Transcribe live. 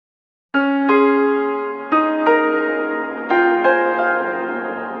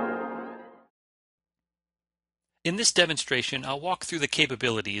In this demonstration, I'll walk through the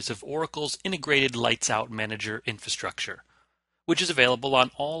capabilities of Oracle's integrated Lights Out Manager infrastructure, which is available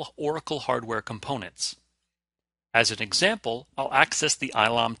on all Oracle hardware components. As an example, I'll access the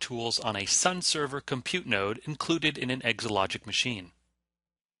ILOM tools on a Sun Server compute node included in an Exalogic machine.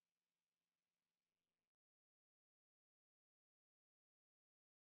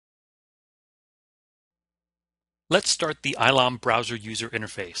 Let's start the ILOM browser user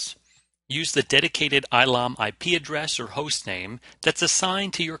interface. Use the dedicated ILOM IP address or hostname that's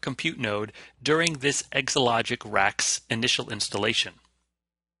assigned to your compute node during this Exalogic rack's initial installation.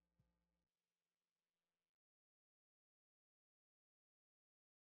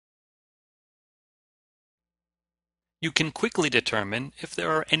 You can quickly determine if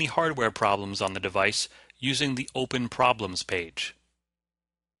there are any hardware problems on the device using the Open Problems page.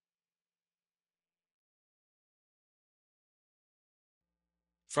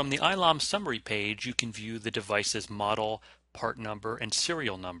 From the ILOM summary page, you can view the device's model, part number, and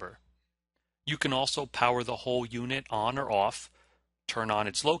serial number. You can also power the whole unit on or off, turn on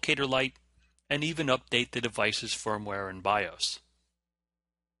its locator light, and even update the device's firmware and BIOS.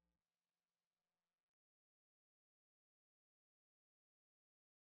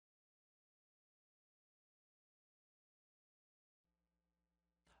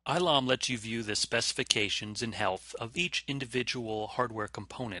 ILOM lets you view the specifications and health of each individual hardware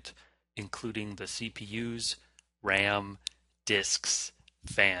component, including the CPUs, RAM, disks,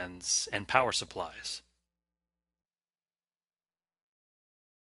 fans, and power supplies.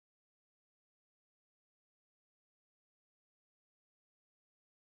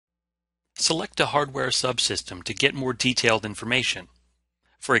 Select a hardware subsystem to get more detailed information.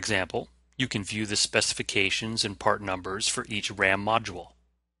 For example, you can view the specifications and part numbers for each RAM module.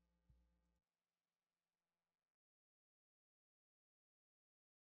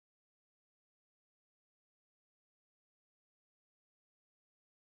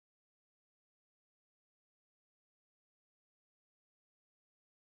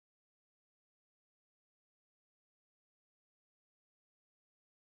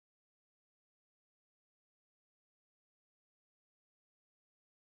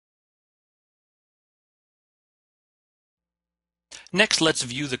 Next, let's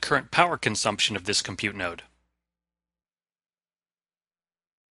view the current power consumption of this compute node.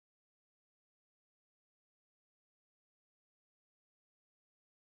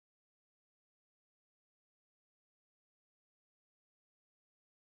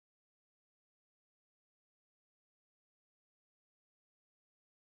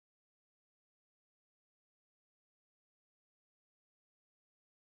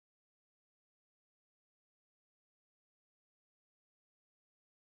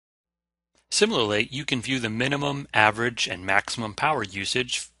 Similarly, you can view the minimum, average, and maximum power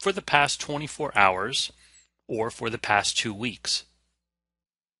usage for the past 24 hours or for the past 2 weeks.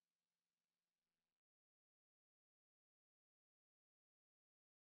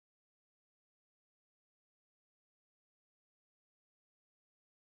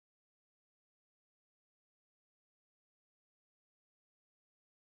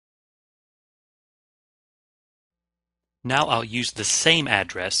 Now I'll use the same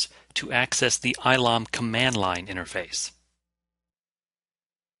address to access the ILOM command line interface.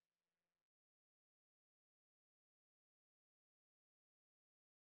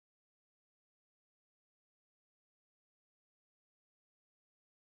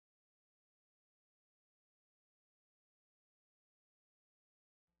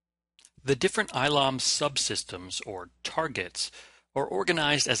 The different ILOM subsystems, or targets, are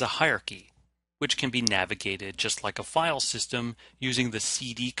organized as a hierarchy, which can be navigated just like a file system using the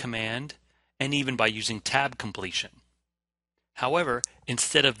cd command and even by using tab completion. However,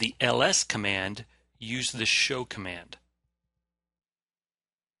 instead of the ls command, use the show command.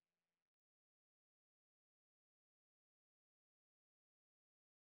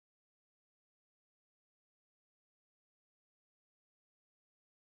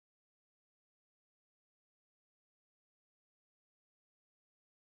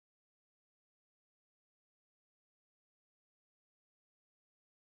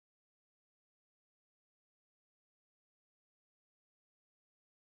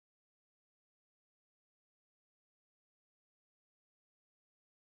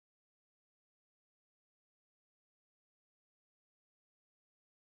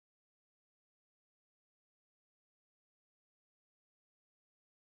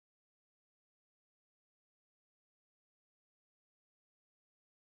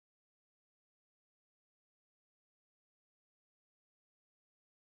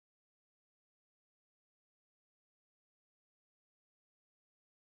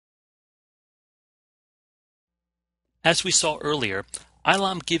 As we saw earlier,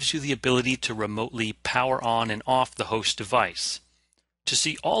 ILOM gives you the ability to remotely power on and off the host device. To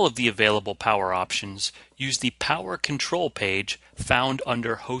see all of the available power options, use the Power Control page found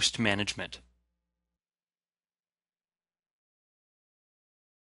under Host Management.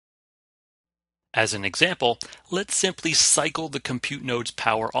 As an example, let's simply cycle the compute node's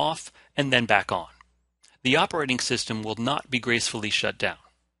power off and then back on. The operating system will not be gracefully shut down.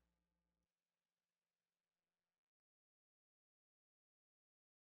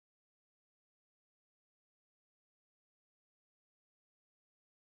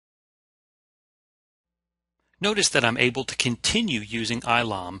 Notice that I'm able to continue using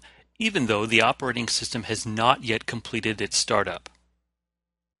ILOM even though the operating system has not yet completed its startup.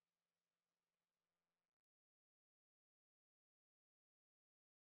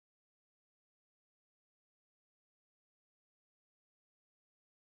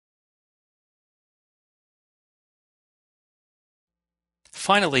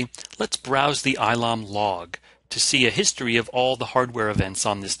 Finally, let's browse the ILOM log to see a history of all the hardware events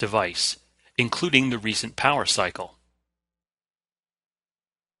on this device, including the recent power cycle.